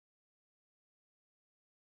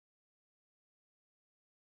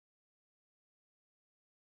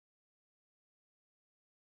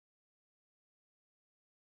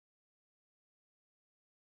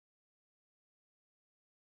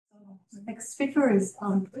The next speaker is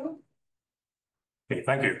Tong Zhou. Okay,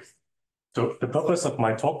 thank you. So the purpose of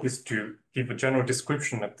my talk is to give a general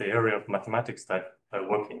description of the area of mathematics that I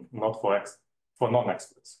work in, not for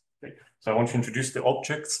non-experts. Okay. So I want to introduce the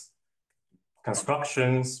objects,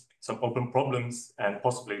 constructions, some open problems, and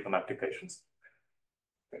possibly some applications.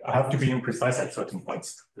 I have to be imprecise at certain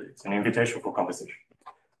points. It's an invitation for conversation.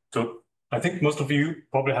 So I think most of you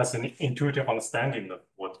probably has an intuitive understanding of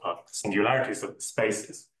what are singularities of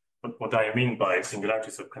spaces, what I mean by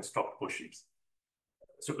singularities of constructible sheaves.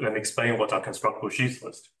 So let me explain what are constructible sheaves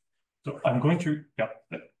first. So I'm going to,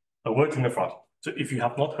 a word in the front. So if you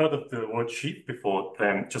have not heard of the word sheaf before,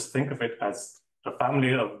 then just think of it as a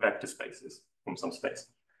family of vector spaces from some space.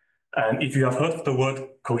 And if you have heard of the word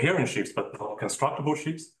coherent sheaves, but not constructible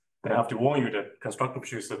sheaves, then I have to warn you that constructible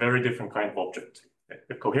sheaves is a very different kind of object.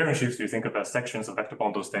 The coherent sheaves, you think about sections of vector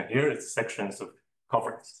bundles, then here it's sections of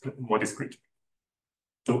covers, more discrete.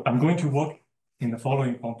 So I'm going to work in the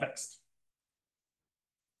following context.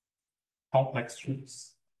 Complex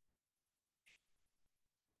sheaves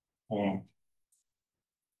on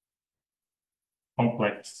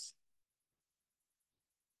complex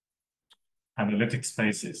analytic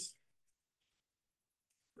spaces,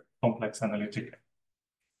 complex analytic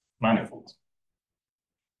manifolds.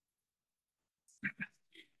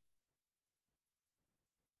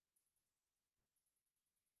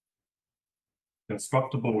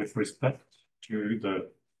 Constructible with respect to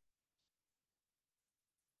the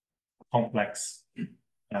complex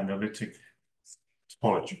analytic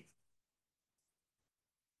topology.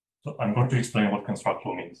 So I'm going to explain what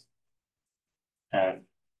constructible means. And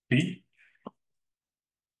B,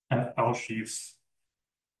 FL sheaves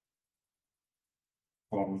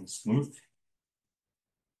on smooth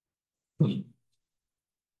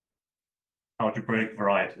algebraic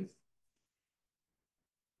varieties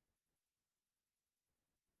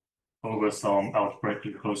over some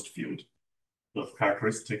algebraically closed field of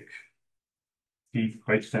characteristic P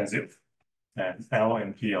greater than 0, and L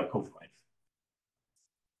and P are cofines.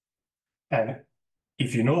 And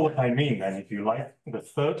if you know what I mean, and if you like the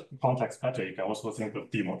third context better, you can also think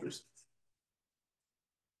of D modulus.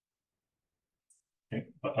 Okay,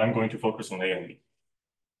 but I'm going to focus on A and B.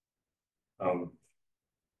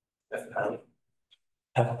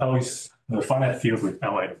 L is the finite field with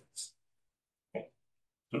L elements. Okay.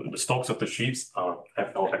 So the stalks of the sheaves are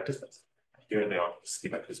FL vector spaces. Here they are C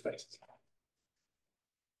vector spaces.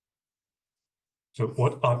 So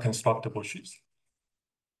what are constructible sheaves?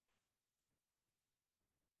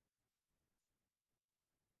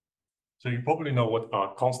 So you probably know what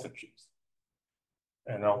are constant sheaves.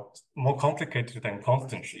 And now more complicated than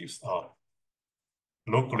constant sheaves are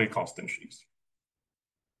locally constant sheaves.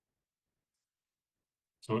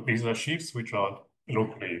 So these are sheaves which are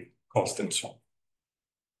locally constant.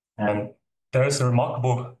 And there is a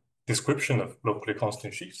remarkable description of locally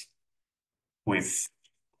constant sheaves with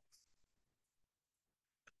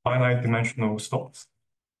finite dimensional stalks.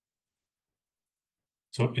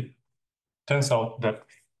 So it turns out that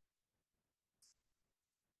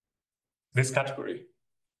this category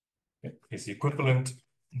is equivalent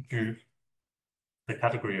to the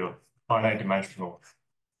category of finite dimensional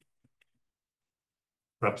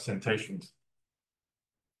representations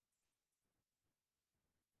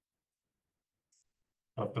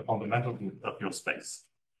of the fundamental group of your space.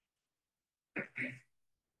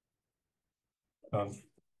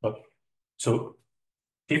 So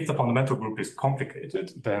if the fundamental group is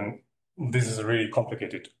complicated, then this is a really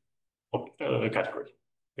complicated category.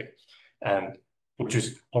 Okay. And which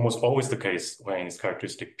is almost always the case when it's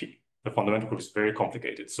characteristic P. The fundamental group is very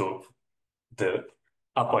complicated. So the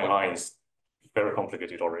upper line is very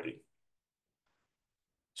complicated already.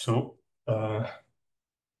 So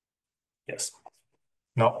yes.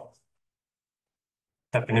 Now,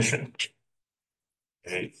 definition.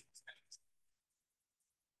 Okay.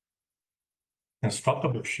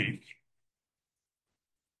 Constructible sheaf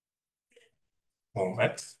on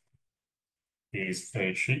X is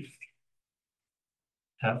a sheaf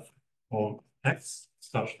F on X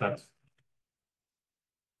such that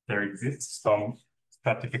there exists some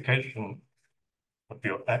stratification of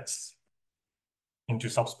your X into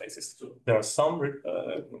subspaces. So there are some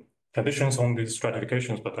conditions on these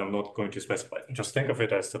stratifications, but I'm not going to specify. Just think of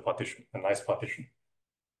it as a partition, a nice partition,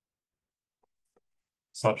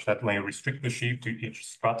 such that when you restrict the sheaf to each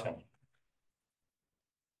stratum,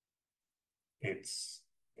 it's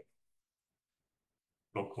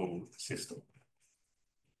local system.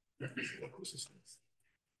 Local systems.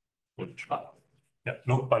 Yeah,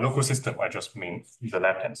 by local system, I just mean the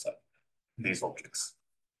left-hand side, these objects.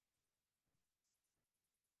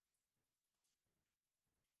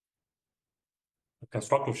 A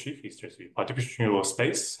constructible sheaf is just a partition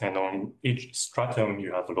space, and on each stratum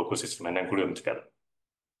you have a local system and then glue them together.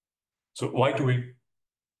 So why do we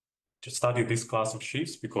just study this class of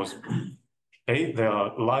sheaves? Because A, they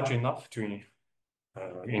are large enough to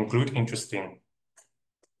include interesting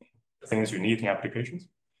things you need in applications,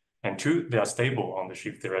 and two, they are stable on the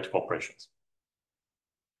sheaf theoretical operations.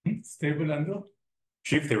 Stable under?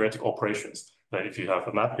 Sheaf theoretical operations, that if you have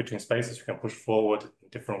a map between spaces, you can push forward in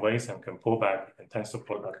different ways and can pull back, you can tensor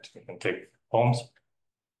product, you can take forms.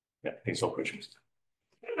 Yeah, these operations.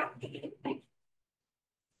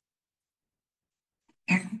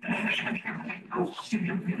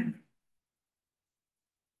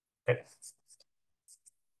 Okay.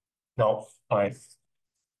 Now, by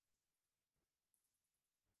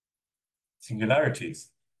singularities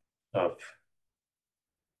of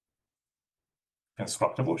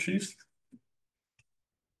constructible sheaves,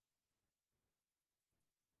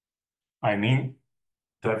 I mean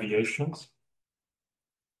deviations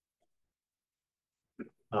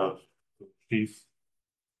of sheaves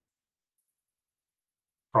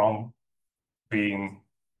from being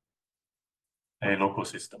a local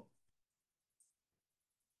system.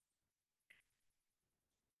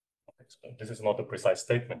 Okay, so this is not a precise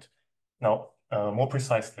statement. Now, more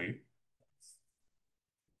precisely,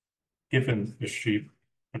 given the sheaf,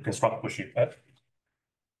 a constructible sheaf F,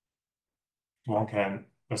 one can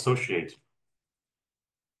associate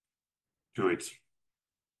to it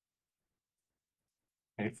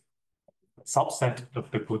a subset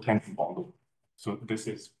of the potential bundle. So this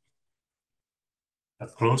is a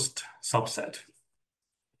closed subset.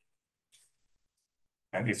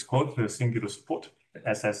 And it's called the singular support. The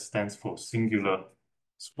SS stands for singular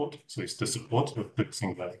support. So it's the support of the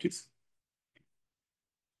singularities.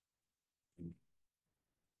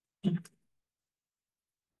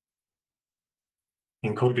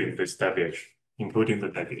 Including this deviation, including the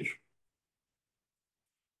deviation.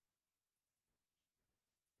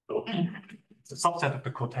 So it's a subset of the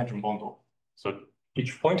cotangent bundle. So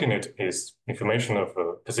each point in it is information of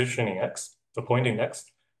a position in X, the point in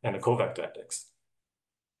X, and a covector at X.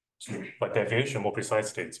 So by deviation, more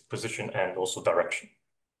precisely, it's position and also direction.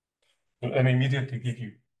 So let me immediately give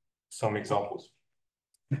you some examples.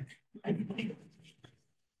 I'm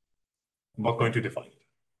not going to define it.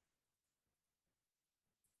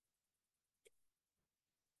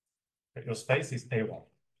 Okay, your space is A1.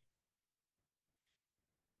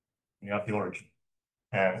 You have the origin.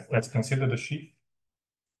 And let's consider the sheaf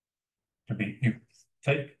to be, you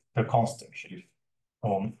take the constant sheaf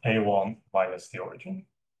from A1 minus the origin.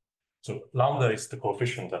 So lambda is the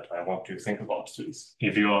coefficient that I want to think about. So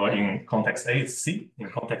if you are in context A, it's C, in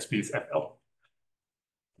context B, it's FL.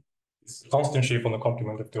 It's constant sheaf on the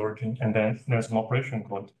complement of the origin, and then there's an operation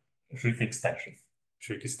called sheaf extension.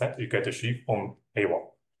 Sheaf extent, you get a sheaf on A1.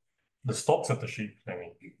 The stocks of the sheaf, let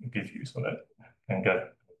me give you so that you can get a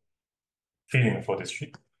feeling for this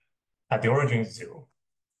sheaf. At the origin is 0.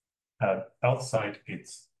 Outside,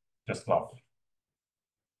 it's just lambda.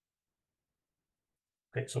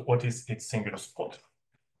 Okay, so what is its singular support?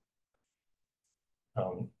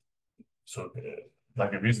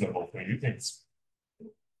 Like a reasonable for you,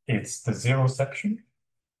 it's the 0 section.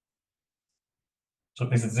 So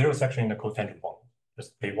this is 0 section in the cotangent bundle,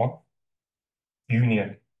 just A1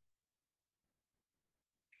 union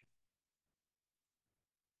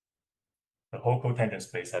the whole cotangent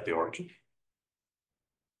space at the origin.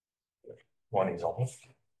 One example.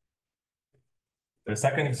 The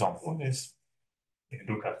second example is you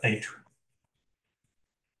look at A2.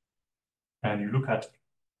 And you look at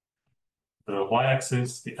the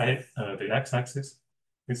y-axis, the x-axis.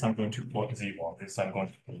 This I'm going to plot Z1. This I'm going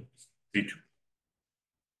to plot Z2.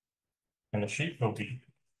 And the sheaf will be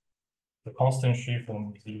the constant sheaf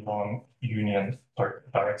on Z1 union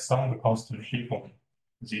direct sum, the constant sheaf on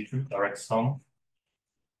Z2 direct sum,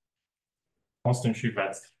 constant sheaf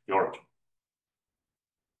at the origin.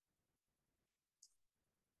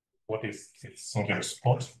 What is its singular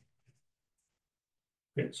support?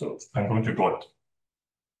 Okay, so I'm going to draw it.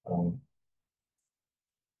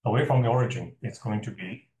 Away from the origin, it's going to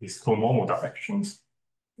be these conormal directions.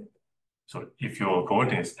 So if your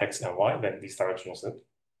coordinates x and y, then these directions are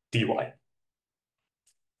dy.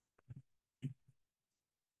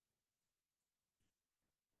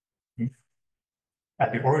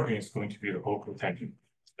 At the origin, it's going to be the whole cotangent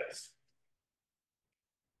space.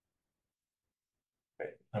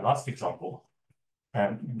 Okay, the last example,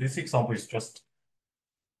 and this example is just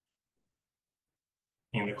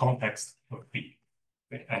in the context of B.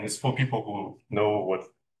 Okay, and it's for people who know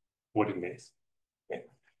what it means. Okay.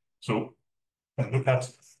 So look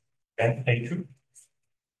at A2.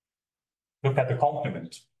 look at the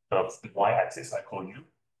complement of the y-axis I call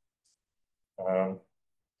U.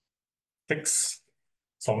 Fix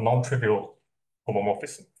some non-trivial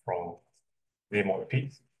homomorphism from V mod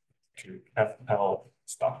P to FL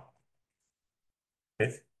star.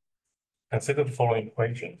 Okay. Consider the following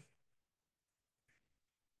equation.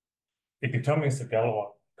 It determines the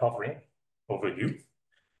Galois covering over U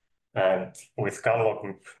and with Galois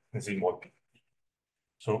group Z mod P.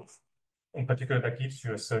 So in particular, that gives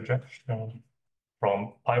you a surjection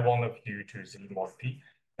from pi1 of U to Z mod P,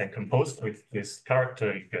 and composed with this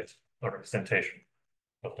character, you get a representation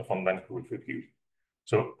of the fundamental group of U.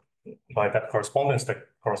 So by that correspondence that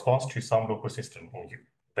corresponds to some local system in U,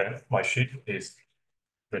 then my sheaf is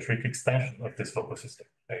the trig extension of this local system,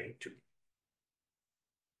 A2.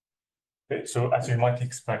 Okay, so as you might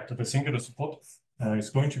expect, the singular support is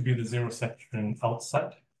going to be the zero section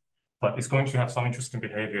outside, but it's going to have some interesting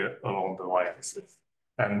behavior along the y-axis.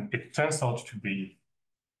 And it turns out to be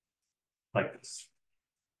like this.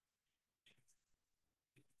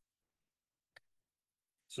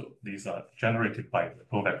 So these are generated by the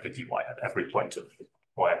co-vector dy at every point of the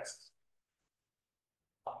y-axis.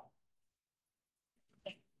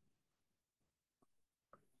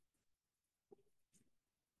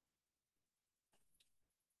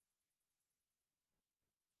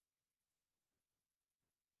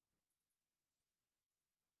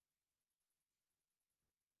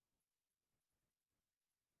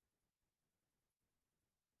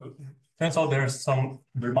 Turns out there are some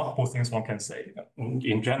remarkable things one can say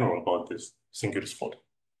in general about this singular support.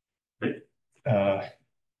 I'm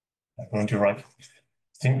going to write. I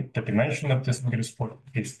think the dimension of this singular support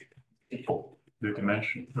is equal to the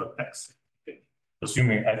dimension of x. Okay.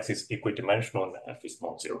 Assuming x is equidimensional and f is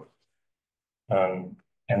non-zero. And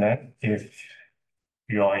then if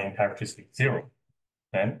you are in characteristic 0,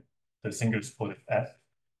 then the singular support of f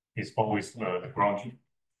is always the ground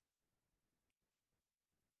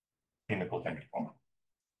in the potential form.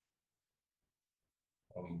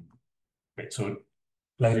 Okay, so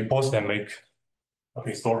let me pause and make a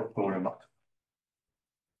historical remark.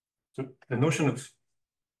 So the notion of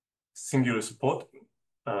singular support,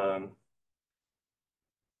 and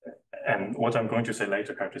what I'm going to say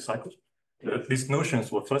later, character cycles, these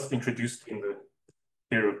notions were first introduced in the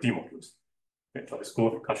theory of D modules, okay, by the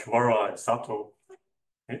school of Kashiwara and Sato,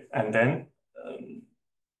 okay, and then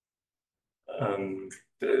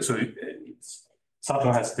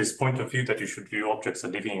Sato has this point of view that you should view objects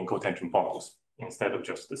as living in cotangent bundles instead of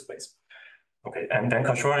just the space. Okay, and then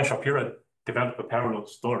Kashiwara and Shapira developed a parallel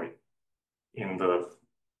story in the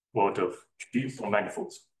world of sheaves or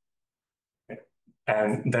manifolds. Okay.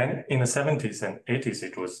 And then in the 70s and 80s,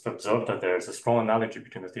 it was observed that there is a strong analogy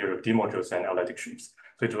between the theory of D modules and analytic sheaves.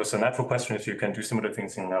 So it was a natural question if you can do similar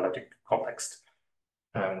things in an analytic context.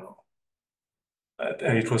 And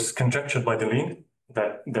it was conjectured by Deligne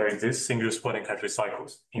that there exists singular support and characteristic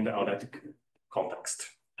cycles in the analytic context.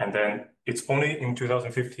 And then it's only in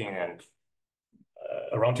 2015 and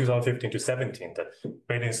around 2015 to 17 that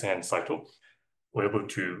Bayes and Saito were able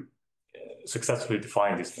to successfully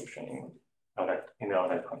define this notion in the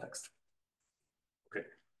analytic context. Okay,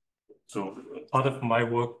 so part of my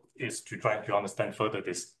work is to try to understand further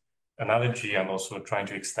this analogy and also trying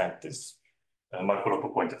to extend this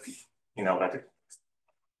micro-local point of view in analytic.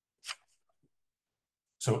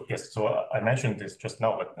 So yes, so I mentioned this just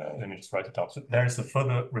now, but let me just write it down. So there is a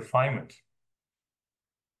further refinement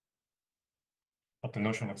of the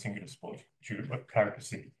notion of singular support to a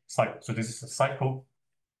characteristic cycle. So this is a cycle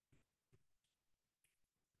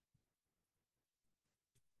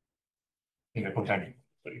in the cotangent.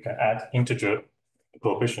 So you can add integer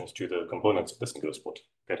coefficients to the components of the singular support to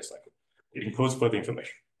get a cycle. It includes further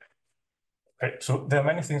information. Okay, so there are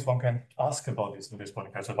many things one can ask about this in this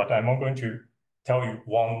podcast, but I'm not going to tell you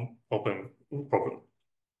one open problem.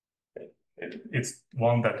 It's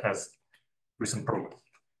one that has recent progress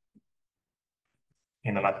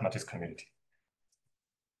in the mathematics community.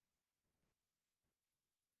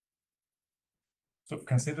 So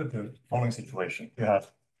consider the following situation. You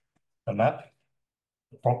have a map,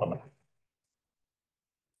 a proper map,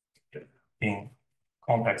 in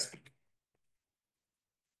complex speed,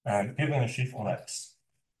 and given a sheaf on X,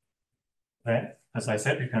 then, as I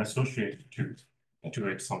said, you can associate to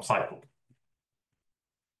it some cycle.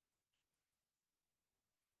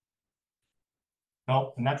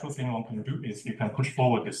 Now, the natural thing one can do is you can push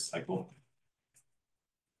forward this cycle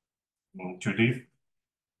to live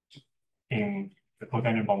in the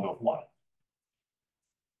cotangent bundle of Y.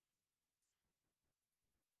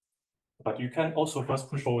 But you can also first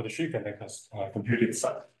push forward the sheaf and then compute its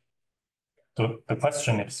cycle. So the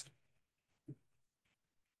question is,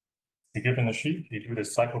 given a sheet, you do the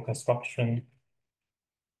cycle construction.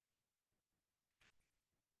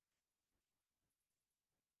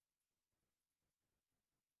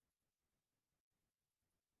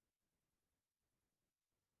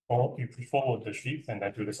 Or you push forward the sheet and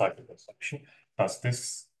then do the cycle construction. Does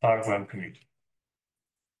this diagram commute?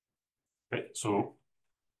 Okay, so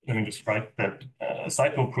let me just write that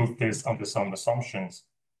cycle proof based under some assumptions.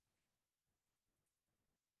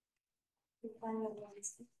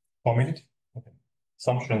 1 minute. Okay.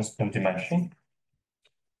 Assumptions in dimension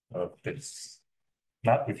of this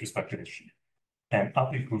map with respect to the sheet. And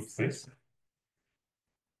update proof this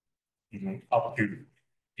up to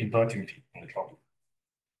invertimity in the trouble.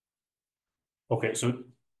 Okay, so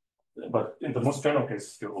but in the most general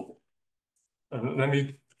case, still open. Let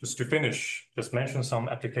me just to finish, just mention some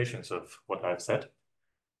applications of what I've said.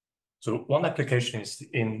 So one application is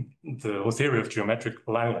in the whole theory of geometric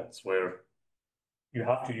alignments, where you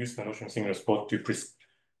have to use the notion of singular spot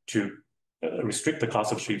to restrict the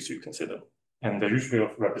class of sheaves you consider. And they're usually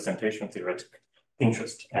of representation theoretic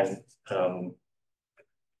interest. And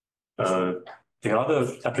the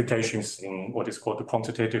other applications in what is called the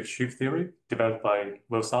quantitative sheaf theory, developed by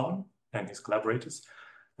Will and his collaborators.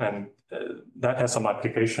 And that has some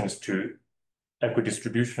applications to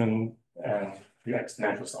equidistribution and the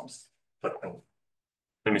exponential sums. But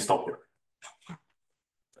let me stop here.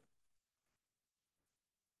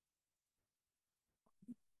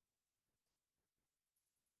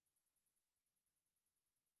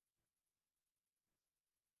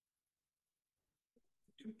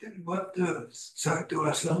 Then what the cycle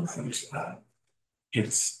assumptions are?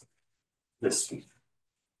 It's this.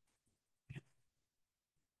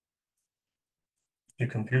 You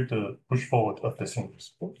compute the push forward of the single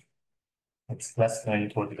spot. It's less than or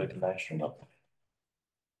equal to the dimension of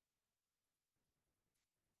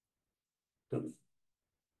the.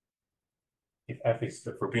 If f is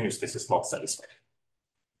the Frobenius, this is not satisfied.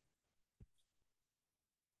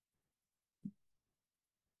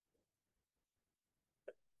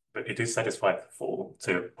 But it is satisfied for,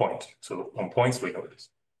 say, a point. So on points, we know this.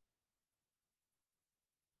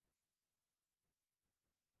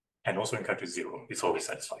 And also in character 0, it's always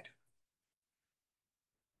satisfied.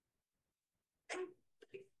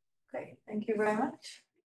 Okay, thank you very much.